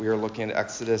We are looking at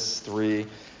Exodus 3,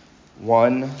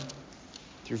 1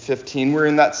 through 15. We're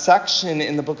in that section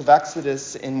in the book of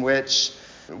Exodus in which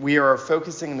we are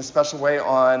focusing in a special way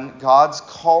on God's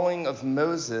calling of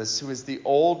Moses, who is the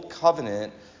Old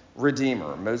Covenant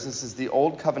Redeemer. Moses is the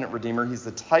Old Covenant Redeemer. He's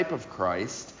the type of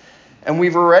Christ. And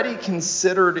we've already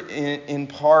considered in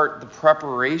part the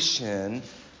preparation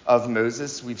of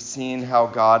Moses. We've seen how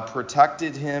God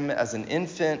protected him as an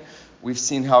infant. We've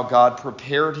seen how God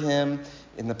prepared him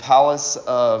in the palace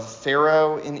of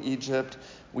Pharaoh in Egypt.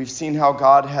 We've seen how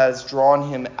God has drawn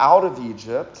him out of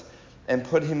Egypt and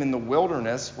put him in the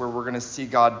wilderness, where we're going to see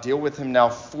God deal with him now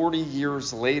 40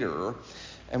 years later.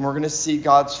 And we're going to see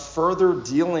God's further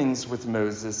dealings with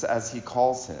Moses as he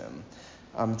calls him.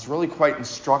 It's really quite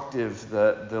instructive,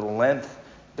 the length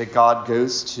that God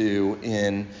goes to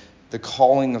in the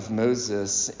calling of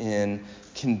Moses, in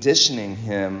conditioning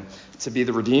him to be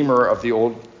the Redeemer of the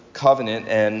Old Covenant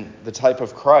and the type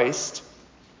of Christ,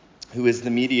 who is the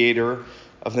mediator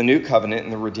of the New Covenant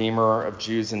and the Redeemer of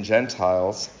Jews and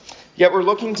Gentiles. Yet we're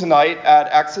looking tonight at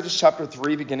Exodus chapter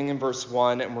 3, beginning in verse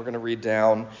 1, and we're going to read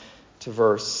down to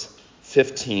verse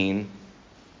 15.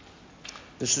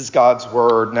 This is God's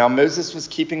word. Now Moses was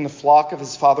keeping the flock of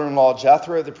his father-in-law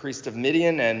Jethro, the priest of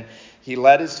Midian, and he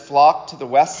led his flock to the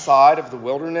west side of the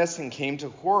wilderness and came to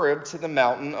Horeb, to the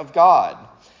mountain of God.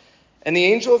 And the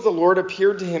angel of the Lord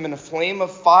appeared to him in a flame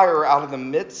of fire out of the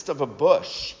midst of a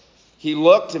bush. He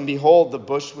looked, and behold, the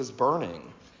bush was burning,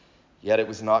 yet it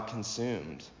was not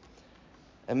consumed.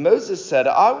 And Moses said,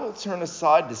 I will turn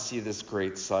aside to see this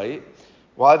great sight,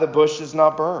 why the bush is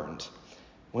not burned.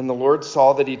 When the Lord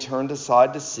saw that he turned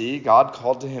aside to see, God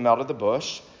called to him out of the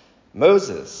bush,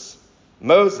 Moses,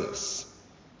 Moses.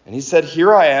 And he said,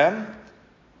 Here I am.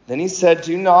 Then he said,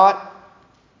 Do not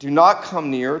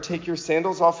come near. Take your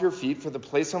sandals off your feet, for the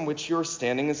place on which you are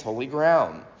standing is holy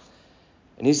ground.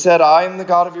 And he said, I am the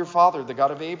God of your father, the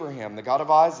God of Abraham, the God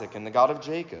of Isaac, and the God of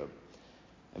Jacob.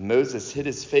 And Moses hid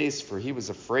his face, for he was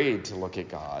afraid to look at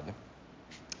God.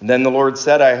 And then the Lord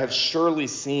said, I have surely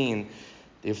seen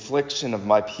the affliction of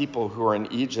my people who are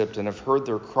in Egypt, and have heard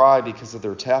their cry because of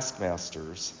their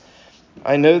taskmasters.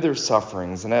 I know their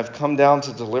sufferings, and I have come down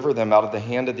to deliver them out of the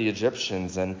hand of the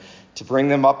Egyptians, and to bring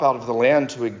them up out of the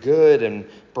land to a good and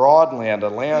broad land, a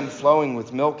land flowing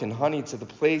with milk and honey, to the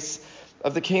place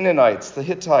of the Canaanites, the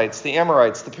Hittites, the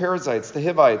Amorites, the Perizzites, the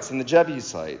Hivites, and the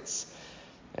Jebusites.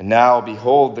 And now,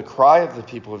 behold, the cry of the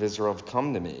people of Israel have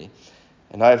come to me,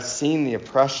 and I have seen the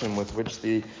oppression with which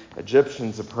the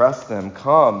Egyptians oppress them.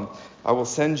 Come, I will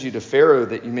send you to Pharaoh,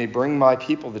 that you may bring my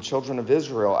people, the children of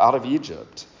Israel, out of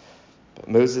Egypt. But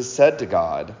Moses said to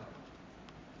God,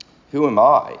 Who am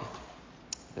I,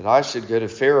 that I should go to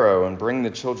Pharaoh and bring the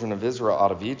children of Israel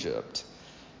out of Egypt?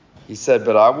 He said,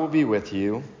 But I will be with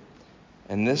you,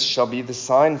 and this shall be the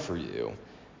sign for you,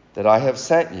 that I have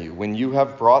sent you. When you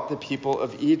have brought the people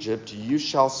of Egypt, you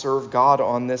shall serve God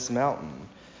on this mountain.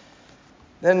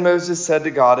 Then Moses said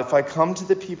to God, If I come to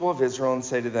the people of Israel and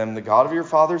say to them, The God of your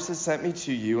fathers has sent me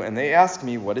to you, and they ask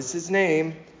me, What is his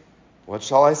name? What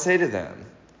shall I say to them?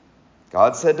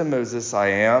 God said to Moses, I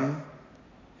am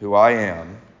who I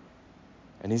am.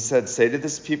 And he said, Say to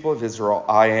this people of Israel,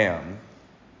 I am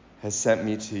has sent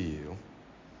me to you.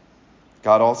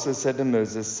 God also said to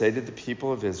Moses, Say to the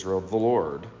people of Israel, The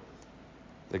Lord,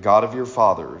 the God of your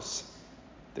fathers,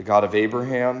 the God of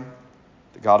Abraham,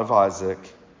 the God of Isaac,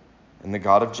 and the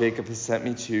God of Jacob has sent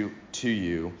me to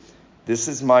you. This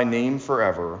is my name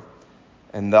forever,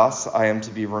 and thus I am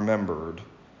to be remembered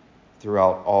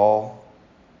throughout all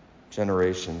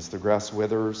generations. The grass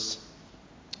withers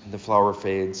and the flower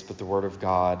fades, but the word of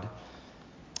God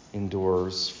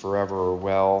endures forever.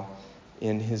 Well,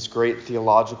 in his great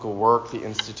theological work, The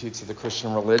Institutes of the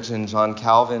Christian Religion, John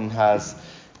Calvin has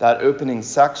that opening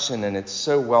section, and it's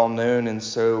so well known and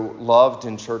so loved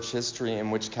in church history,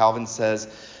 in which Calvin says,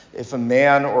 if a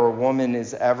man or a woman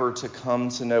is ever to come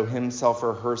to know himself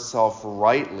or herself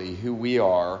rightly, who we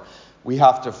are, we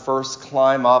have to first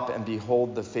climb up and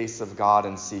behold the face of God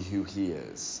and see who he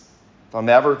is. If I'm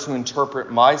ever to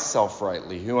interpret myself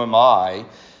rightly, who am I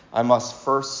must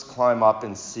first climb up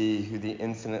and see who the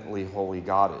infinitely holy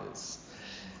God is.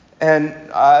 And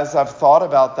as I've thought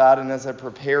about that, and as I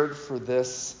prepared for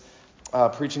this,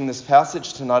 preaching this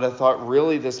passage tonight, I thought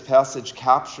really this passage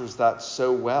captures that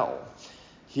so well.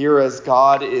 Here, as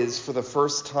God is for the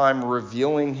first time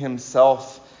revealing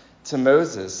himself to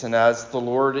Moses, and as the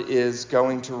Lord is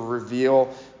going to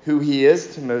reveal who he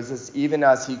is to Moses, even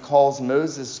as he calls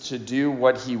Moses to do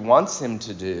what he wants him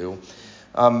to do,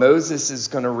 Moses is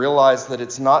going to realize that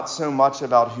it's not so much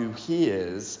about who he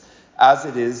is as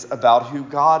it is about who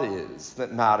God is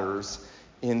that matters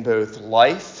in both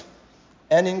life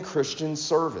and in Christian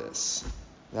service.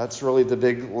 That's really the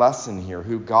big lesson here.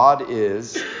 Who God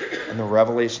is and the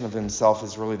revelation of himself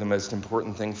is really the most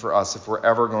important thing for us if we're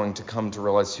ever going to come to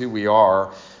realize who we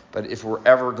are, but if we're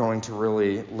ever going to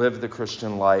really live the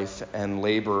Christian life and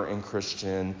labor in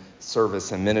Christian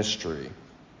service and ministry.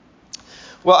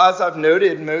 Well, as I've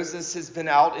noted, Moses has been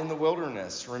out in the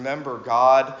wilderness. Remember,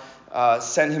 God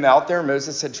sent him out there.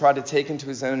 Moses had tried to take into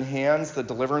his own hands the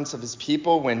deliverance of his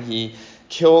people when he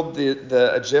killed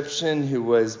the Egyptian who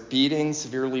was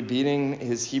severely beating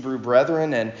his Hebrew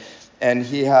brethren. And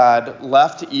he had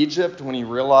left Egypt when he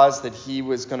realized that he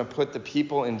was going to put the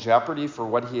people in jeopardy for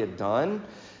what he had done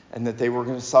and that they were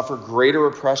going to suffer greater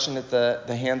oppression at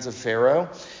the hands of Pharaoh.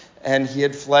 And he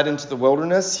had fled into the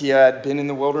wilderness. He had been in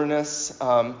the wilderness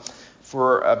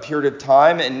for a period of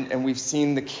time, and we've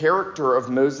seen the character of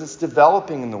Moses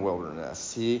developing in the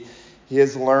wilderness. He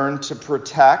has learned to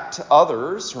protect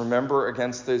others, remember,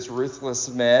 against those ruthless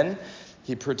men.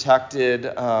 He protected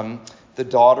the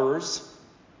daughters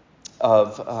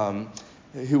of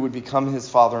who would become his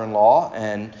father-in-law,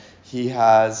 and he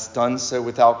has done so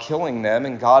without killing them,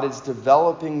 and God is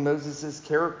developing Moses'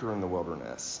 character in the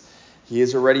wilderness. He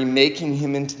is already making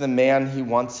him into the man he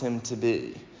wants him to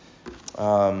be.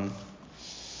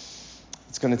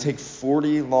 It's going to take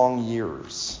 40 long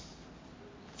years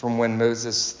from when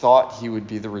Moses thought he would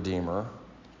be the Redeemer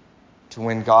to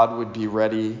when God would be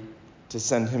ready to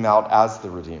send him out as the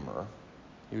Redeemer.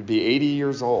 He would be 80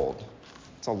 years old.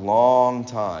 It's a long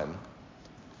time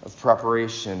of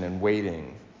preparation and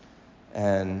waiting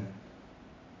and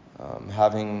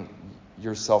having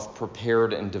yourself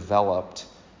prepared and developed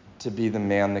to be the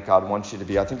man that God wants you to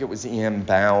be. I think it was E.M.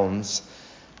 Bounds,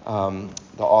 the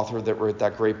author that wrote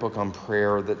that great book on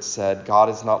prayer, that said, God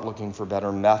is not looking for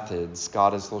better methods.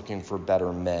 God is looking for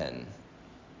better men.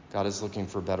 God is looking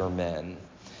for better men.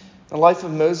 The life of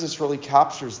Moses really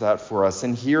captures that for us.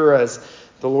 And here, as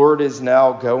the Lord is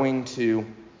now going to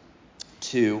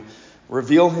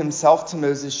reveal himself to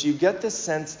Moses, you get the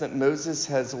sense that Moses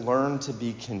has learned to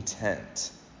be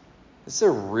content. This is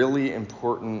a really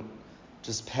important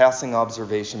just passing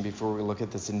observation before we look at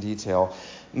this in detail.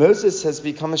 Moses has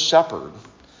become a shepherd.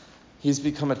 He's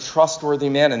become a trustworthy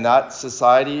man. In that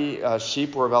society,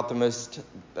 sheep were about the most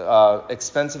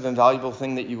expensive and valuable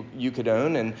thing that you could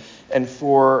own. And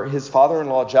for his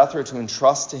father-in-law Jethro to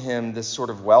entrust to him this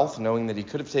sort of wealth, knowing that he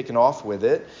could have taken off with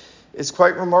it, is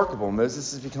quite remarkable.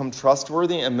 Moses has become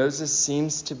trustworthy, and Moses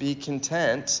seems to be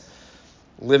content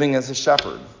living as a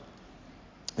shepherd.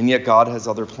 And yet God has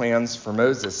other plans for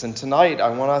Moses. And tonight I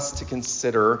want us to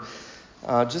consider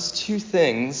just two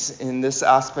things in this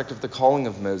aspect of the calling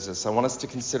of Moses. I want us to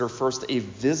consider first a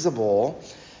visible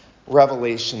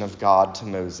revelation of God to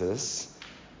Moses.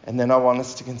 And then I want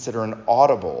us to consider an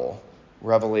audible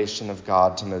revelation of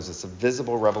God to Moses. A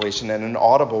visible revelation and an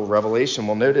audible revelation.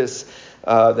 We'll notice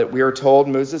that we are told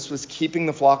Moses was keeping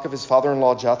the flock of his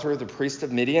father-in-law Jethro, the priest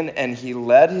of Midian, and he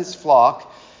led his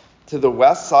flock to the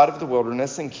west side of the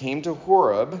wilderness and came to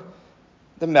Horeb,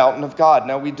 the mountain of God.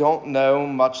 Now, we don't know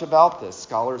much about this.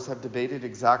 Scholars have debated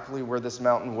exactly where this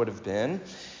mountain would have been.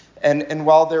 And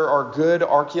while there are good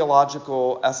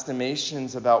archaeological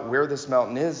estimations about where this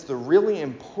mountain is, the really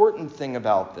important thing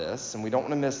about this, and we don't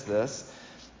want to miss this,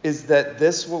 is that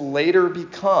this will later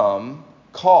become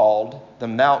called the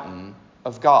mountain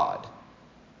of God.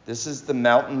 This is the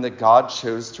mountain that God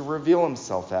chose to reveal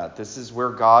himself at. This is where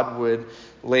God would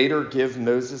later give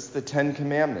Moses the 10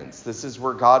 Commandments. This is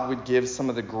where God would give some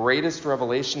of the greatest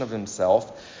revelation of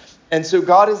himself. And so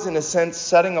God is, in a sense,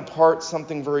 setting apart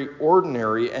something very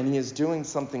ordinary, and he is doing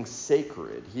something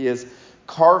sacred. He is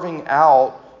carving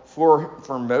out for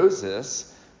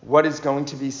Moses what is going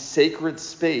to be sacred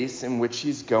space in which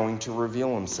he's going to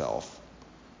reveal himself.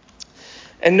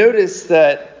 And notice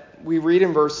that we read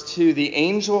in verse 2, the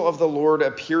angel of the Lord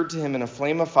appeared to him in a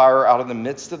flame of fire out of the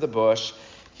midst of the bush.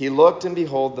 He looked, and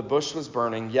behold, the bush was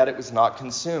burning, yet it was not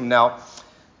consumed. Now,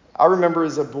 I remember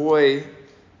as a boy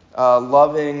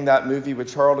loving that movie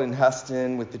with Charlton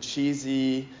Heston with the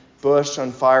cheesy bush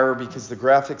on fire because the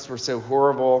graphics were so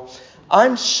horrible.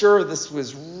 I'm sure this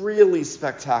was really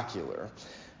spectacular.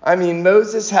 I mean,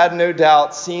 Moses had no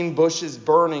doubt seen bushes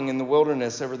burning in the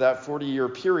wilderness over that 40-year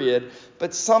period,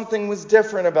 but something was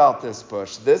different about this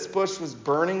bush. This bush was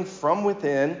burning from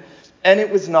within, and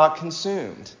it was not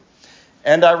consumed.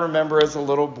 And I remember as a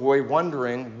little boy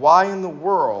wondering, why in the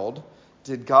world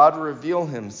did God reveal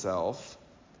himself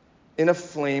in a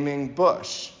flaming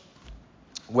bush?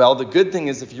 Well, the good thing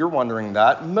is, if you're wondering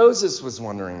that, Moses was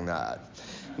wondering that.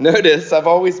 Notice, I've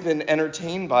always been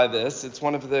entertained by this. It's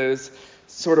one of those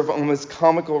sort of almost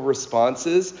comical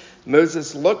responses.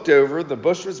 Moses looked over, the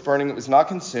bush was burning, it was not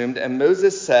consumed, and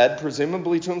Moses said,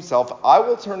 presumably to himself, I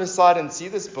will turn aside and see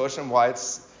this bush and why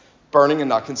it's burning and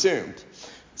not consumed.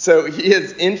 So he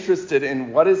is interested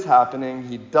in what is happening.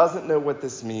 He doesn't know what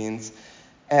this means.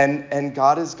 And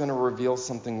God is going to reveal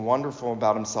something wonderful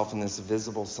about himself in this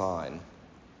visible sign.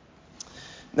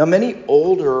 Now, many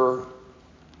older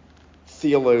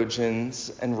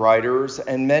theologians and writers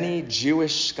and many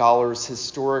Jewish scholars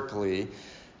historically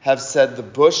have said the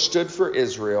bush stood for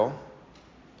Israel,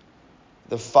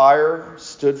 the fire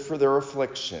stood for their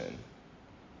affliction,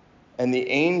 and the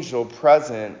angel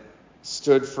present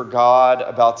stood for God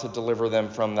about to deliver them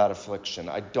from that affliction.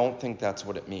 I don't think that's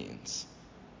what it means.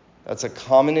 That's a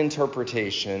common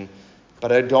interpretation,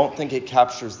 but I don't think it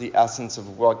captures the essence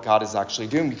of what God is actually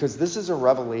doing, because this is a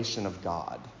revelation of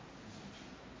God.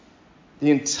 The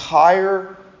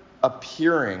entire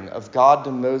appearing of God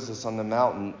to Moses on the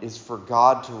mountain is for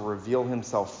God to reveal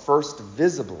himself first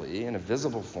visibly, in a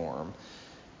visible form,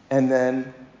 and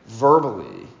then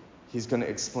verbally. He's going to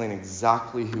explain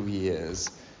exactly who he is.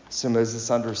 So Moses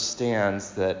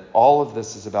understands that all of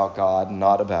this is about God,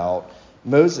 not about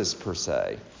Moses per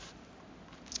se.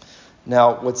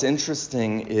 Now, what's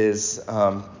interesting is,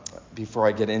 before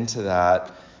I get into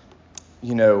that,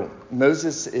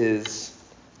 Moses is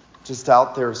just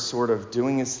out there sort of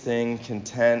doing his thing,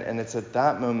 content, and it's at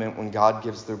that moment when God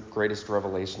gives the greatest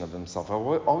revelation of himself. I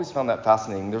always found that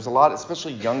fascinating. There's a lot,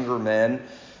 especially younger men,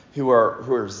 who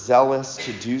are zealous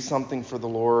to do something for the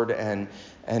Lord, and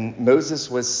Moses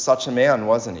was such a man,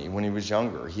 wasn't he, when he was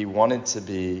younger? He wanted to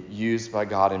be used by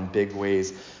God in big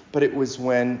ways, but it was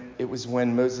when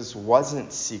Moses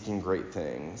wasn't seeking great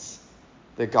things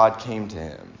that God came to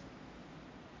him.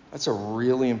 That's a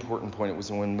really important point. It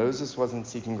was when Moses wasn't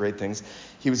seeking great things.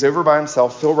 He was over by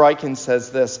himself. Phil Ryken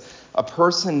says this: a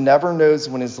person never knows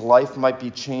when his life might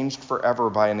be changed forever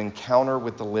by an encounter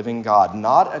with the living God,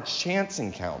 not a chance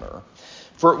encounter.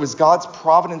 For it was God's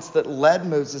providence that led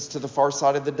Moses to the far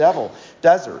side of the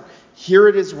desert. Here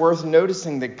it is worth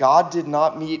noticing that God did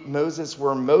not meet Moses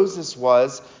where Moses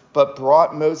was, but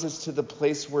brought Moses to the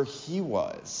place where he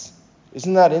was.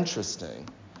 Isn't that interesting?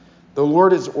 The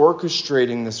Lord is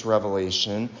orchestrating this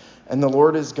revelation, and the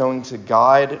Lord is going to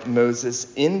guide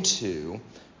Moses into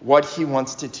what he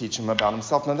wants to teach him about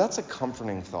himself. Now, that's a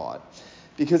comforting thought,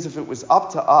 because if it was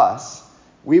up to us,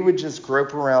 we would just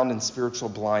grope around in spiritual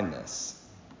blindness,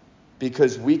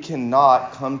 because we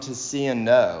cannot come to see and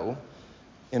know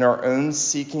in our own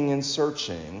seeking and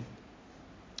searching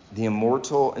the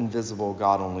immortal, invisible,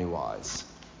 God only wise.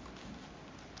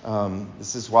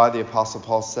 This is why the Apostle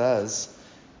Paul says,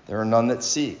 there are none that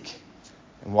seek,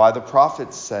 and why the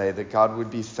prophets say that God would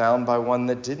be found by one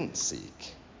that didn't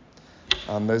seek.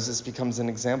 Moses becomes an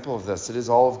example of this. It is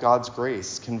all of God's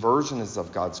grace. Conversion is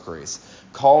of God's grace.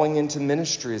 Calling into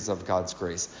ministry is of God's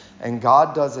grace. And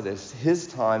God does it at his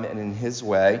time and in his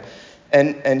way,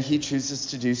 and he chooses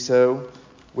to do so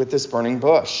with this burning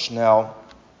bush. Now,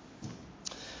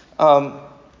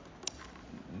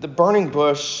 the burning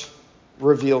bush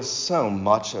reveals so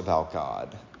much about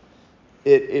God.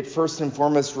 It first and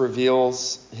foremost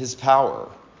reveals his power.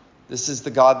 This is the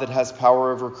God that has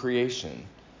power over creation.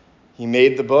 He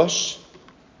made the bush.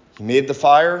 He made the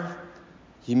fire.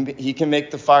 He can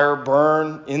make the fire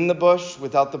burn in the bush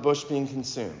without the bush being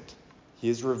consumed. He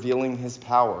is revealing his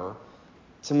power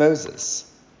to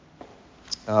Moses.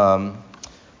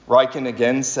 Ryken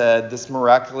again said, this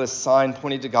miraculous sign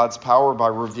pointed to God's power by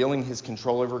revealing his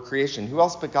control over creation. Who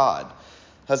else but God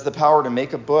has the power to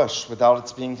make a bush without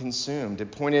its being consumed?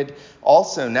 It pointed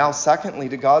also, now secondly,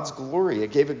 to God's glory.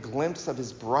 It gave a glimpse of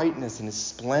his brightness and his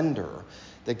splendor,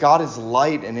 that God is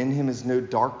light and in him is no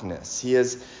darkness. He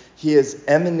is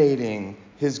emanating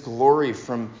his glory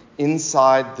from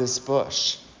inside this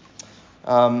bush.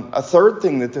 A third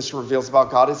thing that this reveals about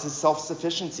God is his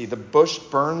self-sufficiency. The bush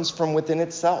burns from within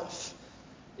itself.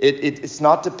 It's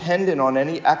not dependent on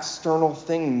any external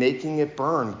thing making it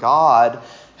burn. God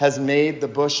has made the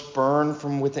bush burn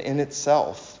from within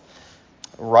itself.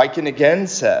 Ryken again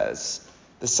says,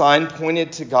 the sign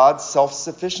pointed to God's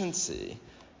self-sufficiency.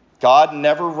 God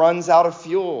never runs out of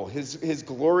fuel. His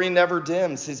glory never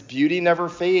dims. His beauty never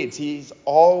fades. He's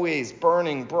always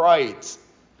burning bright.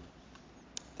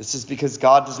 This is because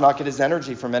God does not get his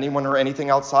energy from anyone or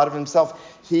anything outside of himself.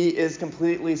 He is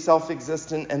completely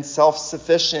self-existent and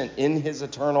self-sufficient in his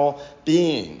eternal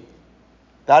being.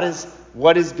 That is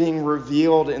what is being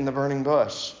revealed in the burning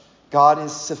bush. God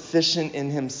is sufficient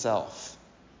in himself.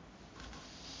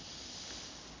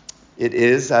 It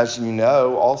is, as you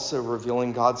know, also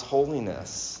revealing God's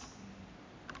holiness.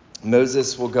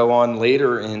 Moses will go on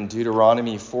later in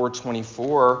Deuteronomy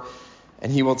 4:24,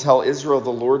 and he will tell Israel,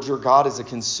 the Lord your God is a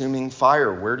consuming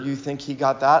fire. Where do you think he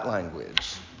got that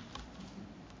language?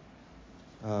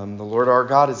 The Lord our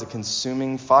God is a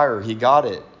consuming fire. He got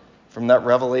it from that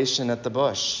revelation at the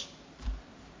bush.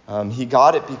 He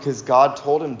got it because God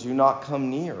told him, do not come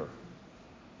near.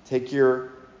 Take your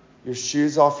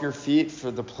shoes off your feet, for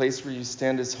the place where you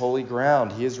stand is holy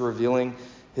ground. He is revealing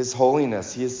his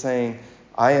holiness. He is saying,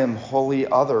 I am holy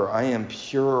other. I am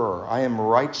pure. I am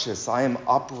righteous. I am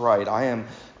upright. I am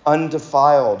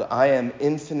undefiled. I am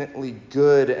infinitely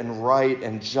good and right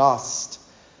and just.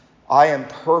 I am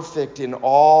perfect in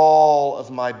all of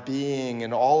my being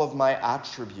and all of my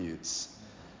attributes.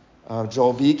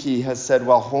 Joel Beeke has said,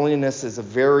 while holiness is a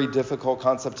very difficult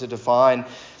concept to define,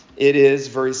 it is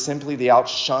very simply the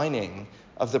outshining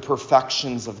of the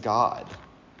perfections of God.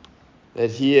 That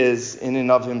he is in and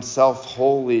of himself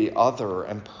holy, other,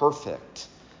 and perfect.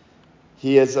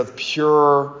 He is of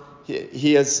pure.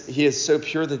 He is so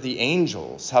pure that the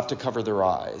angels have to cover their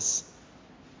eyes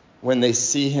when they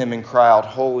see him and cry out,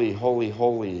 holy, holy,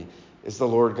 holy is the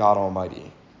Lord God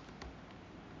Almighty.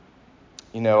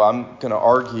 I'm going to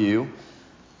argue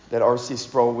that R.C.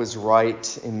 Sproul was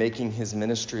right in making his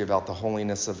ministry about the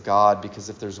holiness of God, because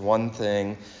if there's one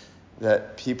thing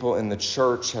that people in the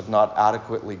church have not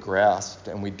adequately grasped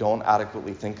and we don't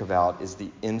adequately think about is the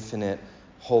infinite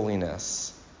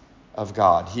holiness of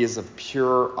God. He is of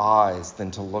purer eyes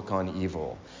than to look on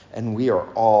evil, and we are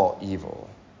all evil.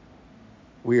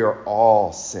 We are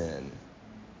all sin.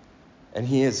 And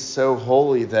he is so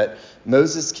holy that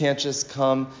Moses can't just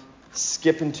come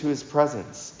skip into his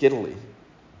presence, giddily.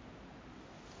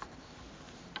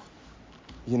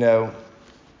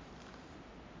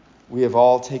 We have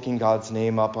all taken God's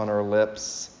name up on our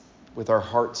lips with our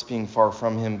hearts being far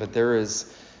from him, but there is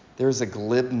a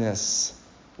glibness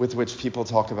with which people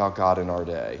talk about God in our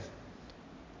day.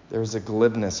 There's a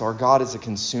glibness. Our God is a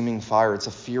consuming fire. It's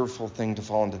a fearful thing to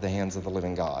fall into the hands of the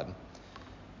living God.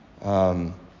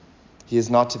 He is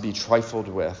not to be trifled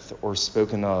with or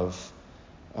spoken of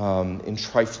in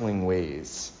trifling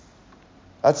ways.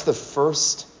 That's the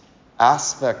first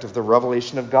aspect of the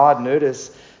revelation of God.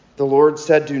 Notice the Lord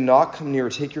said, do not come near.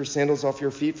 Take your sandals off your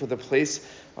feet, for the place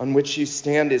on which you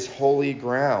stand is holy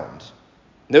ground.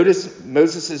 Notice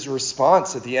Moses'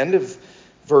 response at the end of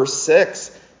verse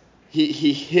 6.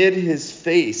 He hid his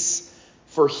face,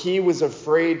 for he was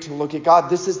afraid to look at God.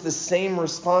 This is the same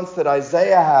response that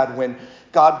Isaiah had when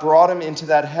God brought him into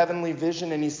that heavenly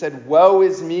vision, and he said, woe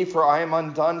is me, for I am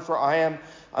undone, for I am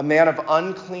a man of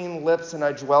unclean lips, and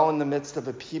I dwell in the midst of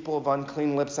a people of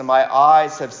unclean lips, and my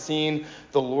eyes have seen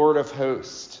the Lord of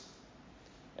hosts.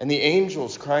 And the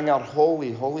angels crying out,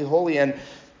 holy, holy, holy. And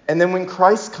then when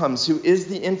Christ comes, who is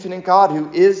the infinite God, who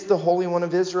is the Holy One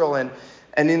of Israel,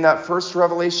 and in that first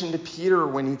revelation to Peter,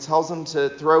 when he tells him to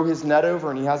throw his net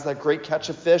over and he has that great catch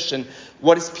of fish, and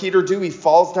what does Peter do? He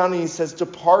falls down and he says,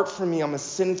 depart from me, I'm a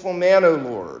sinful man, O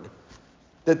Lord.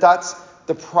 That's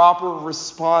the proper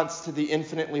response to the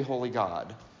infinitely holy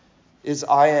God, is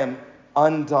I am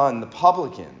undone. The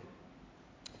publican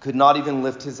could not even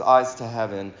lift his eyes to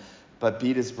heaven, but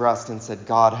beat his breast and said,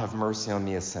 God, have mercy on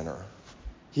me, a sinner.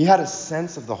 He had a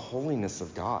sense of the holiness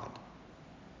of God.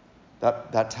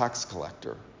 That tax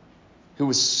collector who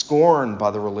was scorned by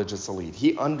the religious elite.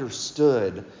 He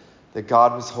understood that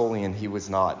God was holy and he was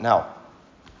not. Now,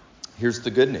 here's the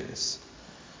good news.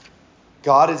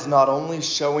 God is not only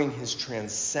showing his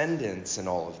transcendence in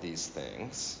all of these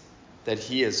things, that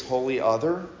he is holy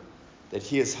other, that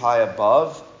he is high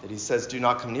above, that he says, do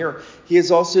not come near. He is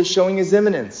also showing his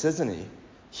immanence, isn't he?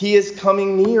 He is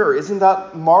coming near. Isn't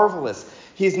that marvelous?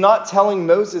 He's not telling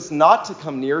Moses not to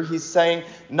come near. He's saying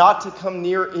not to come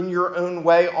near in your own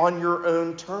way, on your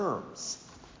own terms.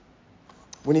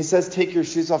 When he says take your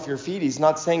shoes off your feet, he's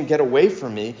not saying get away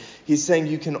from me. He's saying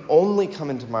you can only come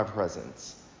into my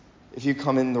presence if you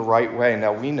come in the right way.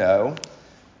 Now we know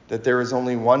that there is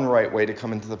only one right way to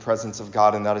come into the presence of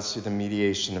God, and that is through the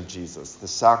mediation of Jesus, the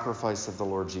sacrifice of the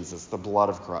Lord Jesus, the blood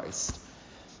of Christ.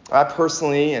 I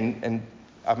personally, and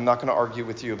I'm not going to argue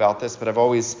with you about this, but I've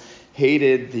always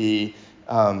hated the,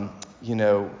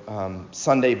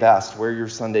 Sunday best, wear your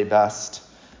Sunday best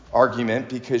argument,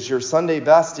 because your Sunday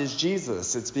best is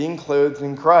Jesus. It's being clothed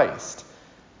in Christ.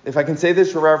 If I can say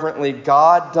this reverently,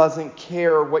 God doesn't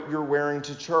care what you're wearing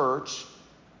to church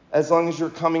as long as you're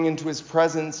coming into his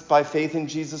presence by faith in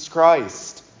Jesus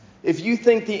Christ. If you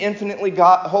think the infinitely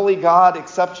holy God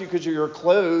accepts you because of your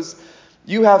clothes,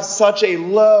 you have such a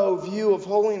low view of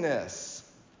holiness.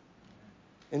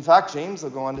 In fact, James will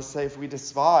go on to say, if we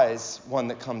despise one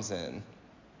that comes in,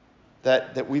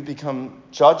 that we've become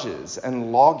judges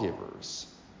and lawgivers,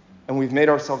 and we've made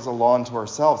ourselves a law unto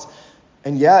ourselves.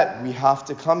 And yet we have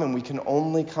to come, and we can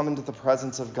only come into the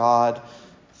presence of God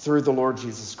through the Lord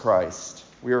Jesus Christ.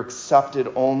 We are accepted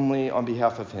only on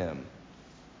behalf of him.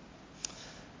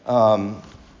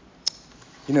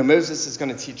 Moses is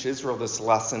going to teach Israel this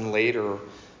lesson later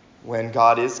when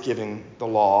God is giving the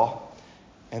law,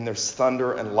 and there's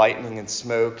thunder and lightning and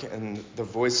smoke and the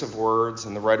voice of words.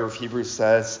 And the writer of Hebrews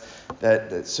says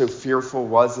that so fearful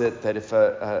was it that if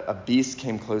a beast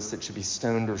came close, it should be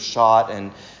stoned or shot.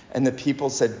 And the people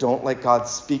said, don't let God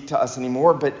speak to us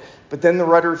anymore. But then the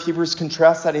writer of Hebrews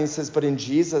contrasts that, and he says, but in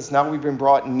Jesus, now we've been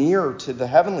brought near to the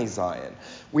heavenly Zion.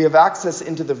 We have access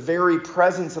into the very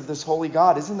presence of this holy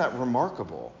God. Isn't that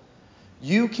remarkable?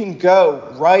 You can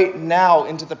go right now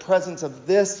into the presence of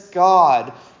this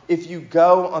God if you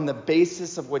go on the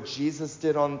basis of what Jesus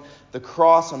did on the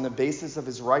cross, on the basis of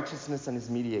his righteousness and his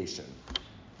mediation.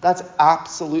 That's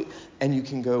absolute, and you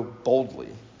can go boldly.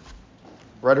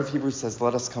 The writer of Hebrews says,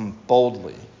 let us come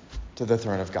boldly to the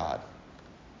throne of God.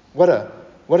 What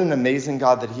an amazing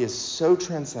God that he is so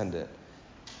transcendent,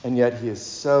 and yet he is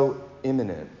so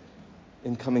imminent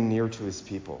in coming near to his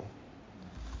people.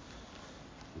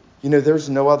 There's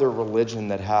no other religion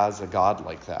that has a God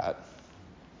like that.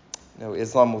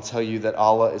 Islam will tell you that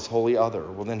Allah is wholly other.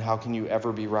 Well, then how can you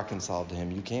ever be reconciled to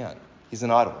him? You can't. He's an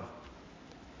idol.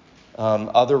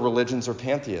 Other religions are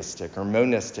pantheistic or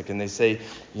monistic, and they say,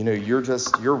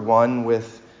 you're one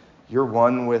with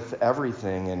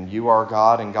everything, and you are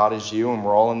God and God is you, and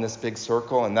we're all in this big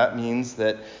circle. And that means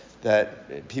that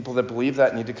people that believe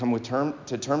that need to come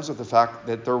to terms with the fact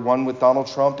that they're one with Donald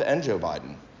Trump and Joe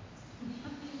Biden,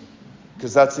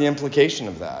 because that's the implication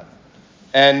of that.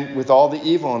 And with all the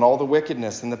evil and all the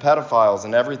wickedness and the pedophiles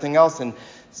and everything else, and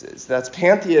that's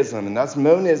pantheism, and that's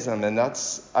monism, and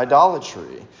that's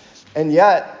idolatry. And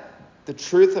yet, the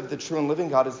truth of the true and living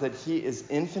God is that he is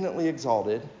infinitely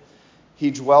exalted.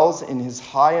 He dwells in his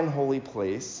high and holy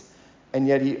place, and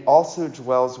yet he also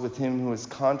dwells with him who is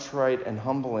contrite and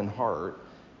humble in heart,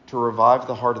 to revive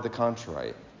the heart of the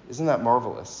contrite. Isn't that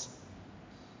marvelous?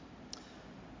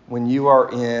 When you are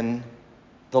in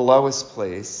the lowest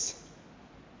place,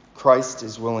 Christ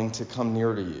is willing to come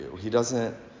near to you. He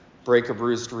doesn't break a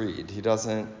bruised reed. He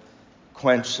doesn't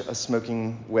quench a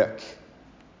smoking wick.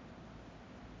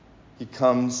 He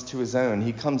comes to his own.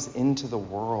 He comes into the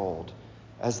world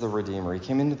as the Redeemer. He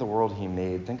came into the world he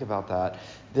made. Think about that.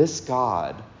 This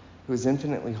God, who is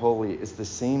infinitely holy, is the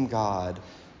same God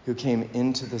who came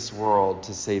into this world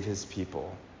to save his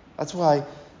people. That's why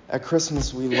at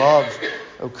Christmas we love,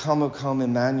 O come,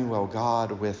 Emmanuel,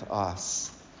 God with us.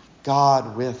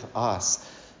 God with us.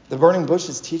 The burning bush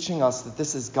is teaching us that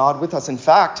this is God with us. In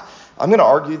fact, I'm going to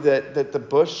argue that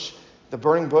the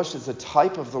burning bush is a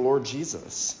type of the Lord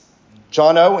Jesus.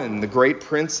 John Owen, the great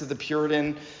prince of the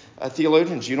Puritan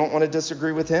theologians, you don't want to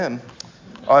disagree with him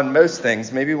on most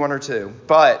things, maybe one or two.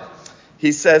 But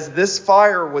he says this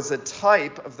fire was a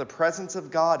type of the presence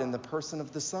of God in the person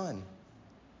of the Son.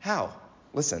 How?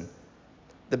 Listen.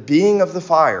 The being of the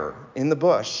fire in the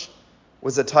bush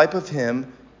was a type of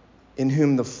him in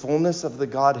whom the fullness of the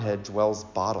Godhead dwells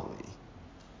bodily.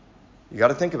 You got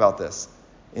to think about this.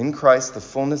 In Christ, the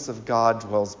fullness of God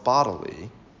dwells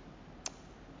bodily.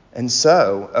 And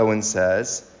so, Owen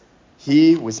says,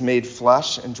 he was made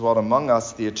flesh and dwelt among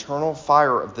us. The eternal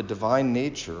fire of the divine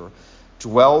nature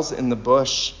dwells in the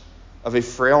bush of a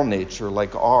frail nature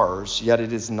like ours, yet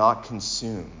it is not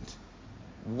consumed.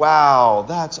 Wow,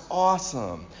 that's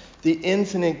awesome. The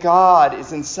infinite God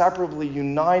is inseparably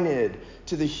united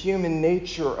to the human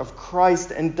nature of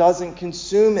Christ and doesn't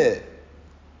consume it.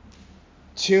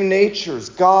 Two natures,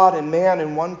 God and man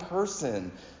in one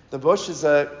person. The bush is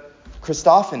a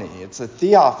Christophany. It's a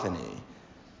theophany.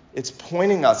 It's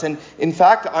pointing us. And in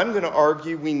fact, I'm going to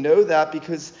argue we know that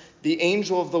because the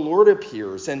angel of the Lord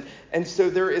appears. And so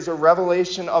there is a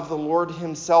revelation of the Lord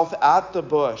himself at the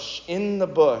bush, in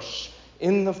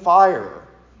the fire,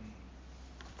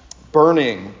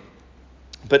 burning,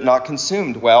 but not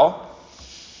consumed. Well,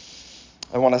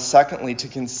 I want us secondly to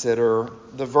consider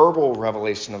the verbal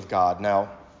revelation of God. Now,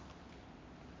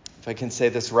 if I can say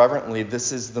this reverently,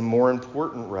 this is the more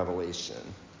important revelation.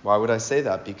 Why would I say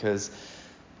that? Because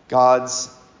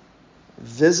God's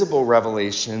visible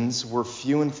revelations were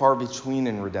few and far between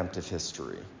in redemptive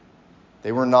history.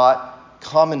 They were not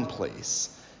commonplace.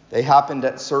 They happened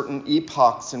at certain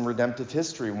epochs in redemptive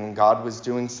history when God was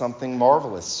doing something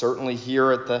marvelous. Certainly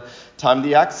here at the time of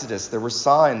the Exodus, there were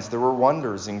signs, there were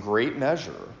wonders in great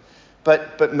measure.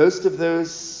 But most of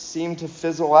those seem to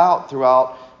fizzle out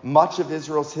throughout much of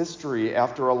Israel's history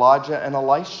after Elijah and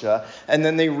Elisha, and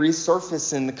then they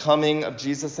resurface in the coming of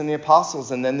Jesus and the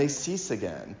apostles, and then they cease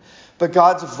again. But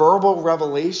God's verbal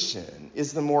revelation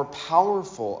is the more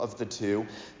powerful of the two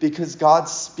because God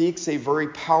speaks a very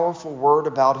powerful word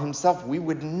about himself. We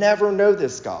would never know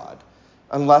this God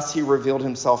unless he revealed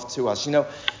himself to us.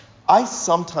 I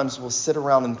sometimes will sit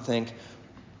around and think,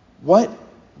 what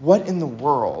in the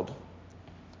world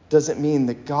does it mean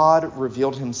that God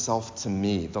revealed himself to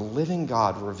me? The living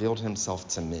God revealed himself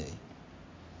to me.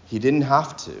 He didn't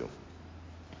have to.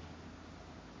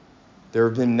 There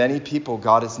have been many people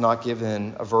God has not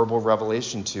given a verbal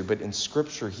revelation to, but in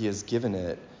Scripture he has given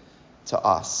it to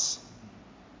us.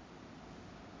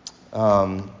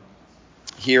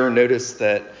 Here, notice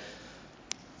that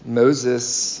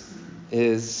Moses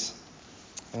is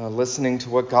listening to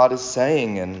what God is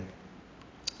saying, and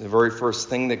the very first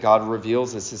thing that God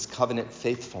reveals is his covenant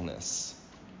faithfulness.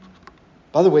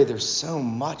 By the way, there's so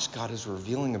much God is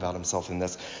revealing about himself in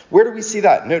this. Where do we see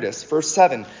that? Notice, verse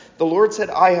 7. The Lord said,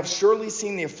 I have surely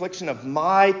seen the affliction of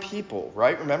my people,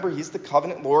 right? Remember, he's the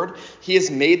covenant Lord. He has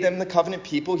made them the covenant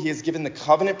people. He has given the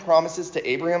covenant promises to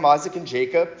Abraham, Isaac, and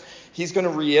Jacob. He's going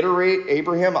to reiterate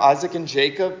Abraham, Isaac, and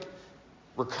Jacob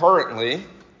recurrently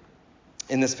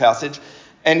in this passage.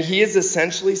 And he is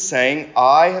essentially saying,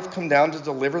 I have come down to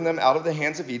deliver them out of the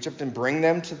hands of Egypt and bring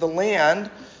them to the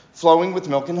land flowing with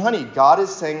milk and honey. God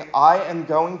is saying, I am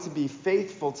going to be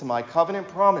faithful to my covenant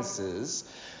promises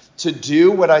to do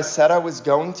what I said I was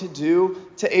going to do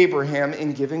to Abraham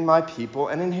in giving my people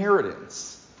an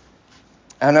inheritance.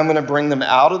 And I'm going to bring them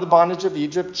out of the bondage of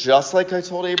Egypt just like I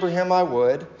told Abraham I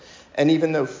would. And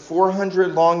even though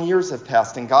 400 long years have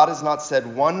passed, and God has not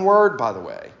said one word, by the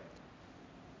way,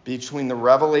 between the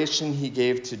revelation he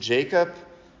gave to Jacob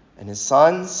and his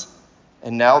sons,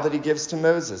 and now that he gives to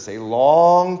Moses, a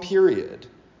long period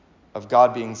of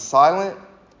God being silent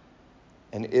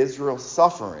and Israel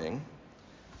suffering,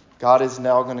 God is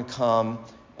now going to come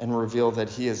and reveal that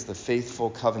he is the faithful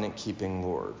covenant-keeping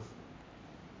Lord.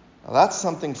 Now that's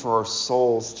something for our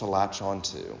souls to latch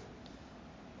onto.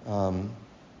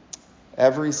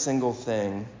 Every single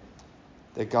thing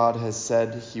that God has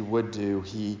said he would do,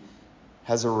 he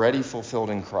has already fulfilled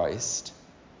in Christ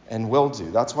and will do.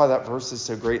 That's why that verse is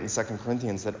so great in 2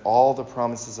 Corinthians, that all the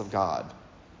promises of God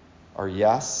are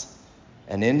yes,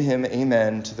 and in him,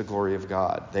 amen, to the glory of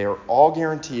God. They are all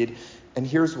guaranteed, and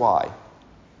here's why.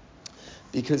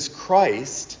 Because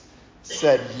Christ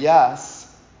said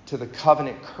yes to the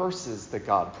covenant curses that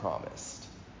God promised.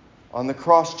 On the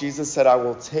cross, Jesus said, I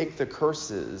will take the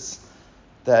curses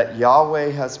that Yahweh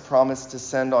has promised to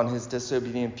send on his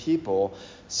disobedient people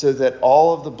so that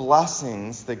all of the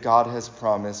blessings that God has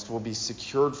promised will be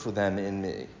secured for them in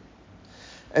me.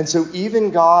 And so even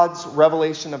God's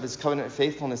revelation of his covenant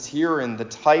faithfulness here in the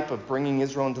type of bringing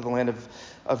Israel into the land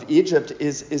of Egypt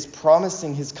is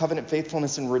promising his covenant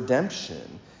faithfulness and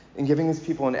redemption in giving his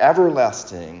people an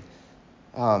everlasting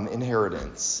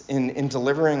inheritance, in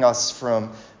delivering us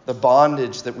from the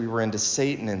bondage that we were into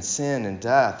Satan and sin and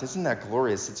death. Isn't that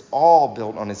glorious? It's all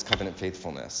built on his covenant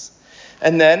faithfulness.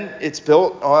 And then it's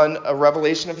built on a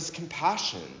revelation of his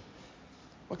compassion.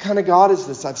 What kind of God is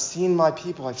this? I've seen my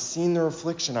people. I've seen their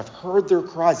affliction. I've heard their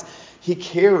cries. He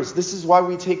cares. This is why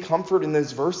we take comfort in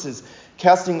those verses,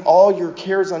 casting all your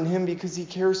cares on him because he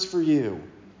cares for you.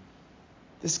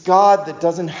 This God that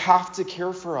doesn't have to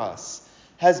care for us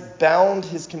has bound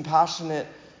his compassionate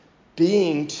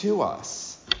being to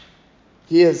us.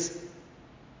 He is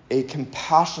a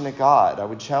compassionate God. I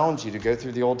would challenge you to go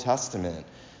through the Old Testament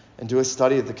and do a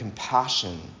study of the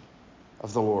compassion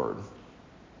of the Lord.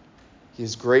 He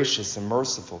is gracious and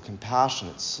merciful,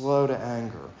 compassionate, slow to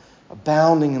anger,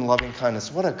 abounding in loving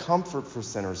kindness. What a comfort for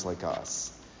sinners like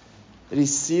us. That he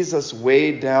sees us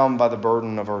weighed down by the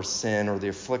burden of our sin or the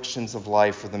afflictions of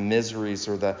life or the miseries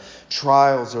or the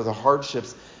trials or the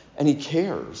hardships, and he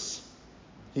cares.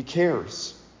 He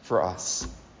cares for us.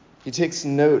 He takes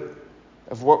note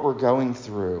of what we're going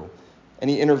through, and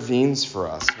he intervenes for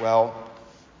us. Well,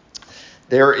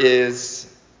 there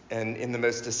is, and in the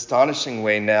most astonishing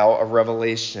way now, a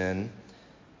revelation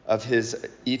of his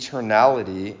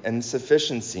eternality and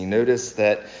sufficiency. Notice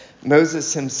that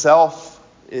Moses himself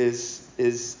is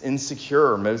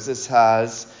insecure. Moses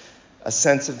has a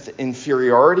sense of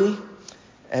inferiority,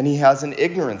 and he has an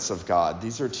ignorance of God.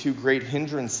 These are two great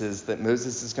hindrances that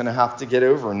Moses is going to have to get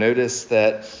over. Notice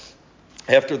that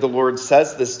after the Lord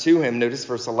says this to him, notice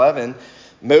verse 11,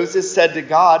 Moses said to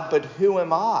God, but who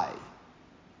am I?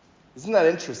 Isn't that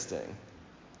interesting?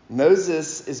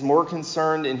 Moses is more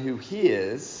concerned in who he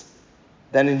is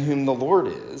than in whom the Lord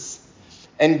is.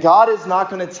 And God is not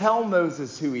going to tell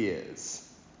Moses who he is.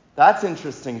 That's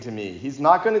interesting to me. He's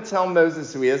not going to tell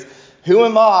Moses who he is. Who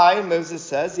am I? Moses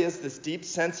says. He has this deep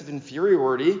sense of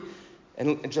inferiority.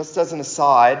 And just as an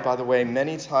aside, by the way,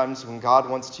 many times when God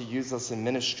wants to use us in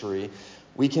ministry,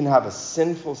 we can have a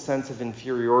sinful sense of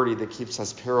inferiority that keeps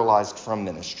us paralyzed from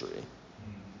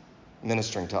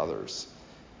ministering to others.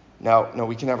 Now,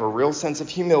 we can have a real sense of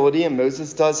humility, and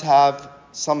Moses does have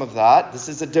some of that. This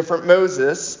is a different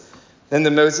Moses than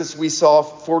the Moses we saw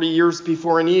 40 years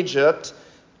before in Egypt,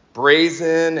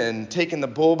 brazen and taking the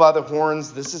bull by the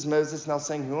horns. This is Moses now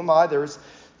saying, who am I?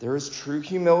 There is true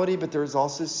humility, but there is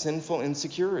also sinful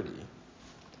insecurity.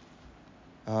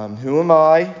 Who am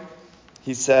I?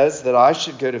 He says that I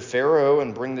should go to Pharaoh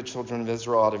and bring the children of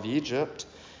Israel out of Egypt.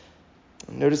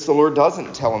 Notice the Lord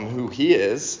doesn't tell him who he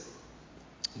is.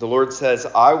 The Lord says,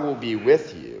 I will be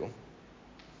with you.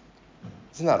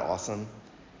 Isn't that awesome?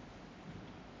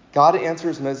 God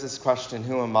answers Moses' question,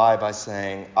 who am I, by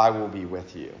saying, I will be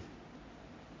with you.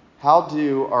 How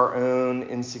do our own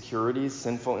insecurities,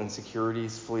 sinful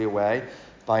insecurities, flee away?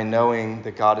 By knowing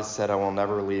that God has said, I will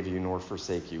never leave you nor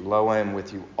forsake you. Lo, I am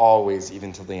with you always,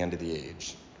 even till the end of the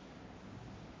age.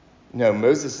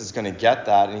 Moses is going to get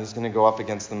that, and he's going to go up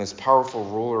against the most powerful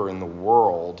ruler in the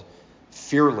world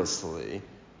fearlessly,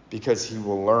 because he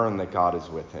will learn that God is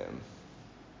with him.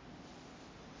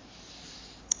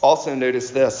 Also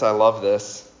notice this, I love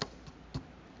this.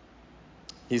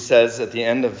 He says at the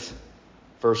end of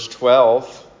verse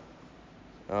 12,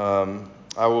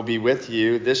 I will be with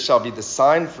you. This shall be the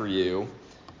sign for you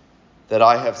that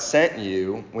I have sent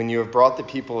you. When you have brought the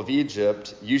people of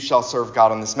Egypt, you shall serve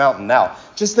God on this mountain. Now,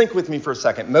 just think with me for a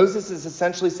second. Moses is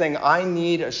essentially saying, I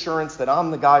need assurance that I'm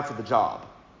the guy for the job.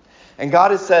 And God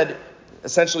has said,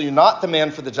 essentially, you're not the man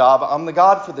for the job. I'm the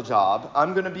God for the job.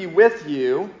 I'm going to be with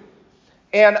you.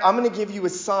 And I'm going to give you a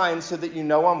sign so that you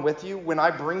know I'm with you. When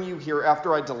I bring you here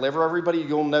after I deliver everybody,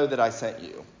 you'll know that I sent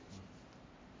you.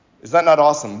 Is that not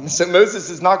awesome? So Moses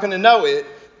is not going to know it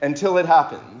until it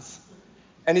happens.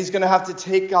 And he's going to have to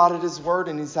take God at his word,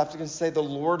 and he's going to say, the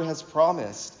Lord has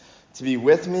promised to be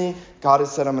with me. God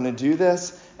has said, I'm going to do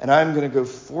this, and I'm going to go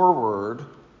forward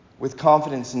with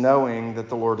confidence knowing that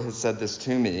the Lord has said this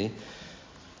to me.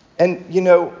 And,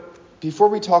 before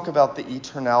we talk about the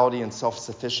eternality and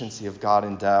self-sufficiency of God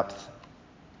in depth,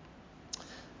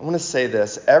 I want to say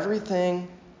this. Everything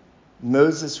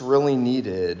Moses really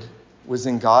needed was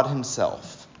in God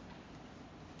himself.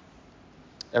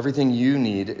 Everything you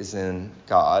need is in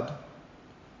God.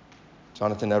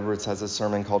 Jonathan Edwards has a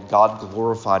sermon called God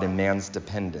Glorified in Man's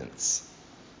Dependence.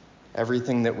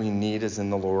 Everything that we need is in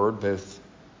the Lord, both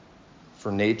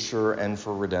for nature and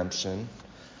for redemption.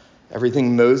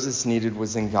 Everything Moses needed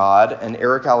was in God. And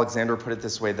Eric Alexander put it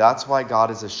this way, that's why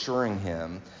God is assuring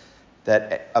him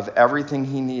that of everything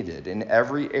he needed, in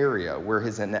every area where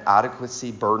his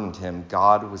inadequacy burdened him,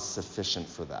 God was sufficient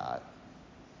for that.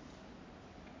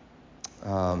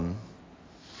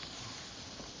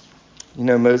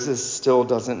 Moses still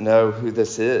doesn't know who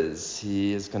this is.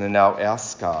 He is going to now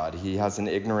ask God. He has an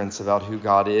ignorance about who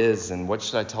God is, and what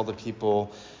should I tell the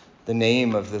people the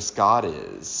name of this God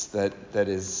is that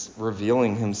is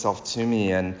revealing himself to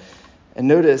me. And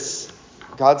notice,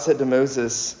 God said to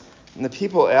Moses, and the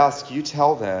people ask, you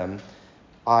tell them,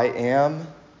 I am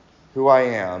who I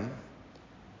am.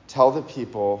 Tell the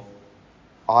people,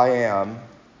 I am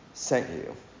sent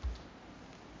you.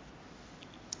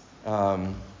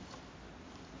 Now,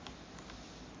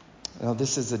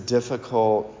 this is a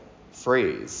difficult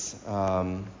phrase.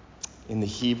 In the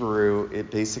Hebrew, it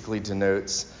basically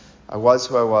denotes, I was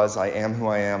who I was, I am who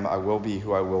I am, I will be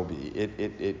who I will be.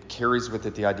 It carries with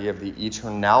it the idea of the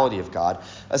eternality of God,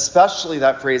 especially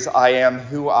that phrase, I am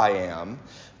who I am.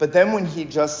 But then when he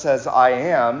just says I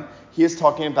am, he is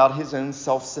talking about his own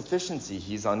self-sufficiency.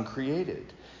 He's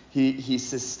uncreated. He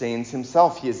sustains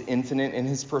himself. He is infinite in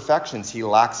his perfections. He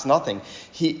lacks nothing.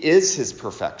 He is his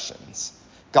perfections.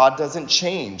 God doesn't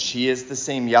change. He is the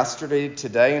same yesterday,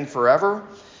 today, and forever.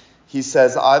 He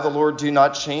says, I, the Lord, do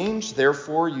not change.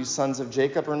 Therefore, you sons of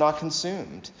Jacob are not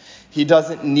consumed. He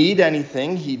doesn't need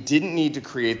anything. He didn't need to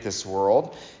create this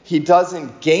world. He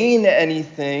doesn't gain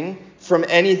anything from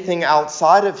anything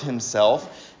outside of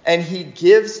himself. And he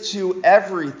gives to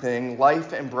everything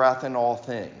life and breath and all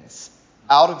things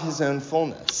out of his own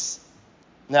fullness.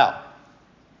 Now,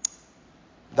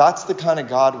 that's the kind of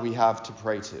God we have to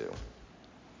pray to.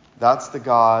 That's the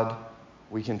God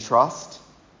we can trust.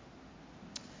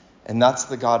 And that's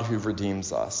the God who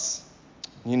redeems us.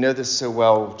 You know this so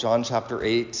well. John chapter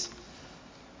 8.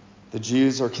 The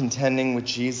Jews are contending with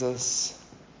Jesus.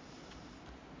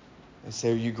 They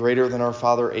say, are you greater than our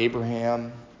father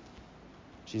Abraham?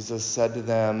 Jesus said to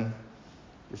them,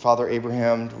 your father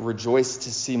Abraham rejoiced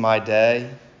to see my day.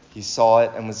 He saw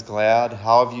it and was glad.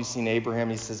 How have you seen Abraham?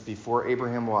 He says, before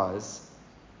Abraham was,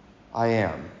 I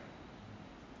am.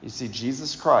 You see,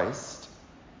 Jesus Christ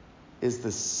is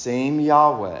the same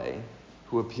Yahweh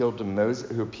who appeared to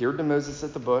Moses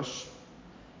at the bush,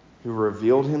 who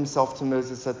revealed himself to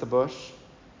Moses at the bush,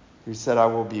 who said, I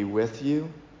will be with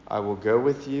you, I will go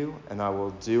with you, and I will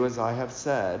do as I have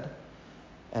said,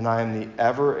 and I am the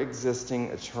ever-existing,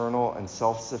 eternal, and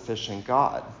self-sufficient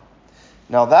God.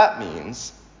 Now that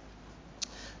means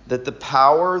that the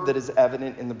power that is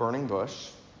evident in the burning bush,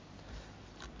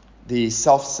 the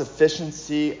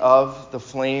self-sufficiency of the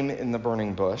flame in the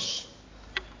burning bush,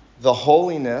 the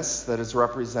holiness that is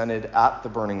represented at the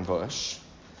burning bush,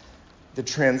 the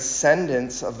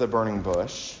transcendence of the burning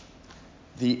bush,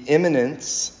 the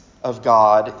immanence of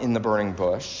God in the burning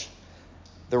bush,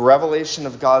 the revelation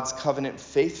of God's covenant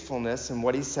faithfulness and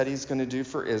what he said he's going to do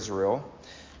for Israel,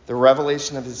 the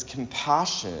revelation of his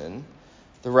compassion,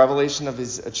 the revelation of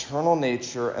his eternal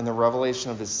nature, and the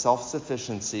revelation of his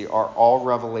self-sufficiency are all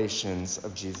revelations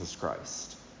of Jesus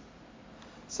Christ.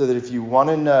 So that if you want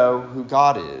to know who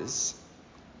God is,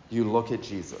 you look at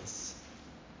Jesus.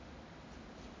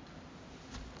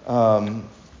 What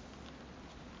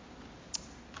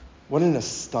an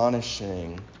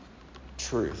astonishing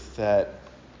truth that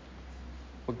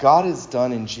what God has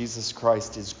done in Jesus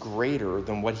Christ is greater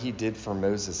than what he did for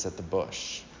Moses at the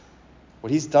bush.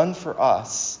 What he's done for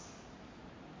us,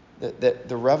 that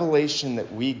the revelation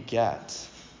that we get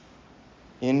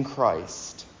in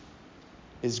Christ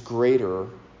is greater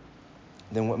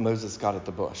than what Moses got at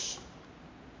the bush.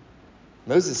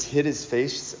 Moses hid his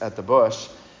face at the bush,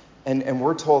 and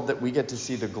we're told that we get to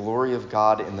see the glory of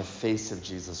God in the face of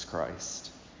Jesus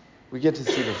Christ. We get to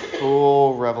see the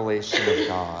full revelation of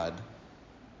God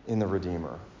in the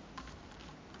Redeemer.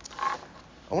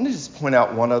 I want to just point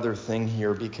out one other thing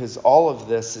here, because all of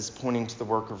this is pointing to the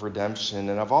work of redemption,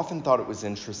 and I've often thought it was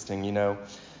interesting.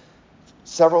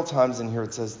 Several times in here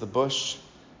it says the bush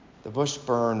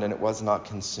burned and it was not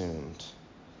consumed.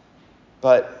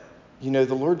 But,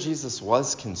 the Lord Jesus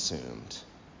was consumed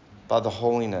by the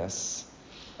holiness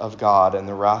of God and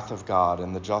the wrath of God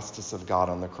and the justice of God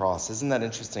on the cross. Isn't that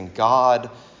interesting? God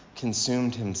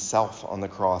consumed himself on the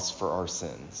cross for our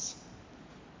sins.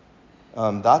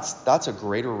 That's a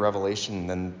greater revelation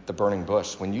than the burning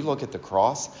bush. When you look at the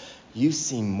cross, you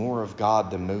see more of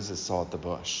God than Moses saw at the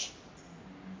bush.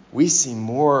 We see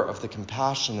more of the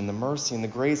compassion and the mercy and the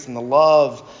grace and the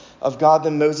love of God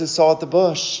than Moses saw at the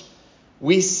bush.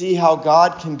 We see how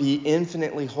God can be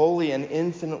infinitely holy and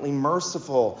infinitely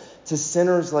merciful to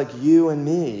sinners like you and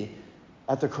me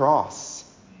at the cross.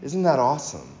 Isn't that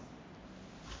awesome?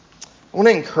 I want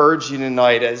to encourage you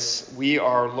tonight as we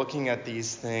are looking at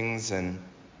these things and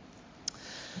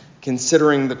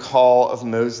considering the call of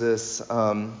Moses.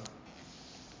 I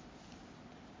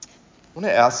want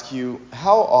to ask you,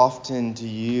 how often do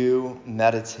you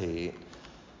meditate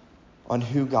on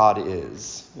who God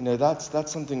is?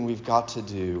 That's something we've got to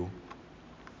do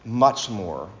much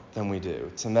more than we do,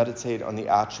 to meditate on the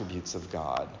attributes of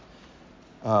God.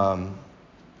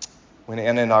 When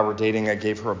Anna and I were dating, I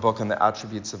gave her a book on the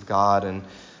attributes of God, and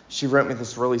she wrote me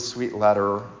this really sweet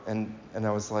letter, and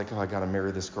I was like, I got to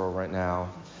marry this girl right now,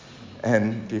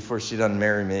 and before she doesn't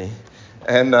marry me.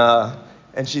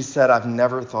 And she said, I've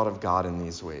never thought of God in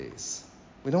these ways.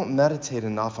 We don't meditate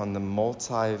enough on the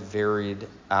multi-varied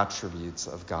attributes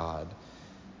of God.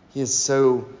 He is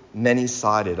so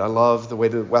many-sided. I love the way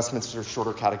the Westminster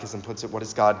Shorter Catechism puts it. What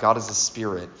is God? God is a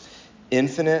spirit,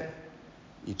 infinite,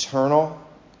 eternal,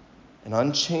 and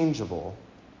unchangeable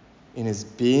in his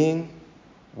being,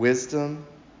 wisdom,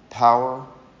 power,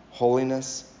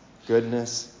 holiness,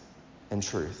 goodness, and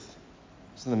truth.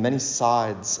 So the many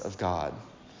sides of God.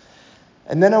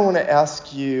 And then I want to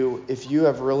ask you if you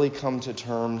have really come to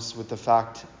terms with the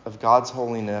fact of God's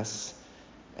holiness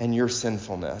and your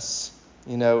sinfulness.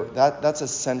 That's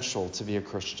essential to be a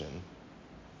Christian.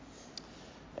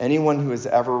 Anyone who has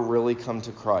ever really come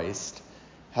to Christ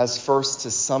has first,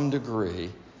 to some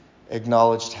degree,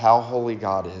 acknowledged how holy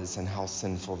God is and how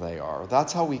sinful they are.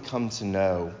 That's how we come to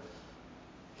know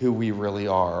who we really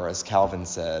are, as Calvin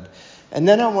said. And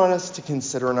then I want us to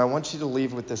consider, and I want you to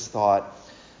leave with this thought,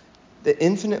 the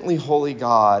infinitely holy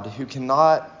God, who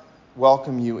cannot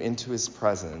welcome you into his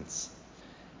presence,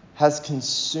 has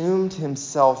consumed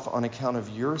himself on account of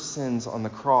your sins on the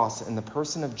cross in the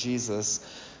person of Jesus,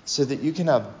 so that you can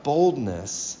have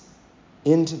boldness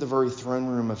into the very throne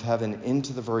room of heaven,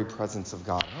 into the very presence of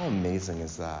God. How amazing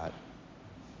is that?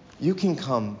 You can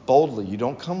come boldly. You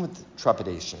don't come with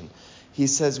trepidation. He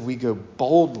says we go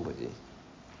boldly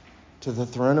to the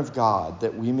throne of God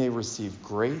that we may receive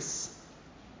grace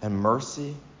and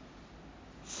mercy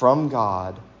from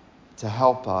God to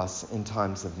help us in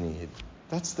times of need.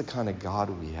 That's the kind of God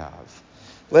we have.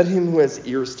 Let him who has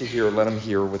ears to hear, let him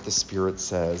hear what the Spirit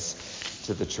says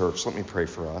to the church. Let me pray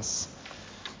for us.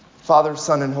 Father,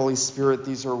 Son, and Holy Spirit,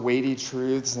 these are weighty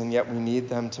truths, and yet we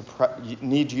need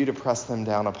need you to press them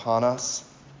down upon us.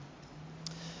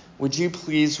 Would you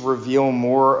please reveal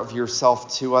more of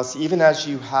yourself to us, even as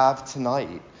you have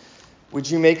tonight? Would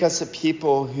you make us a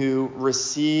people who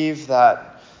receive that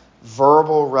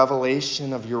verbal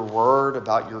revelation of your word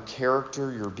about your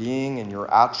character, your being, and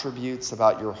your attributes,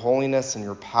 about your holiness and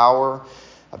your power,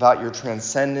 about your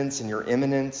transcendence and your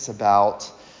immanence,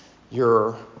 about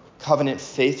your covenant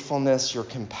faithfulness, your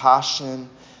compassion,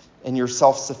 and your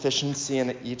self-sufficiency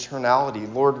and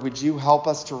eternality. Lord, would you help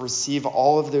us to receive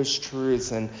all of those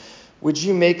truths, and would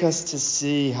you make us to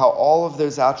see how all of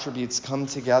those attributes come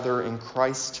together in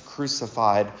Christ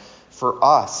crucified for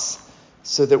us,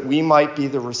 so that we might be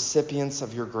the recipients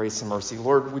of your grace and mercy.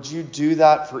 Lord, would you do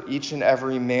that for each and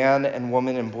every man and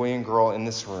woman and boy and girl in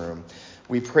this room?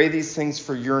 We pray these things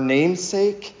for your name's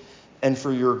sake and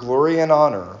for your glory and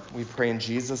honor. We pray in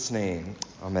Jesus' name.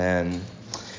 Amen.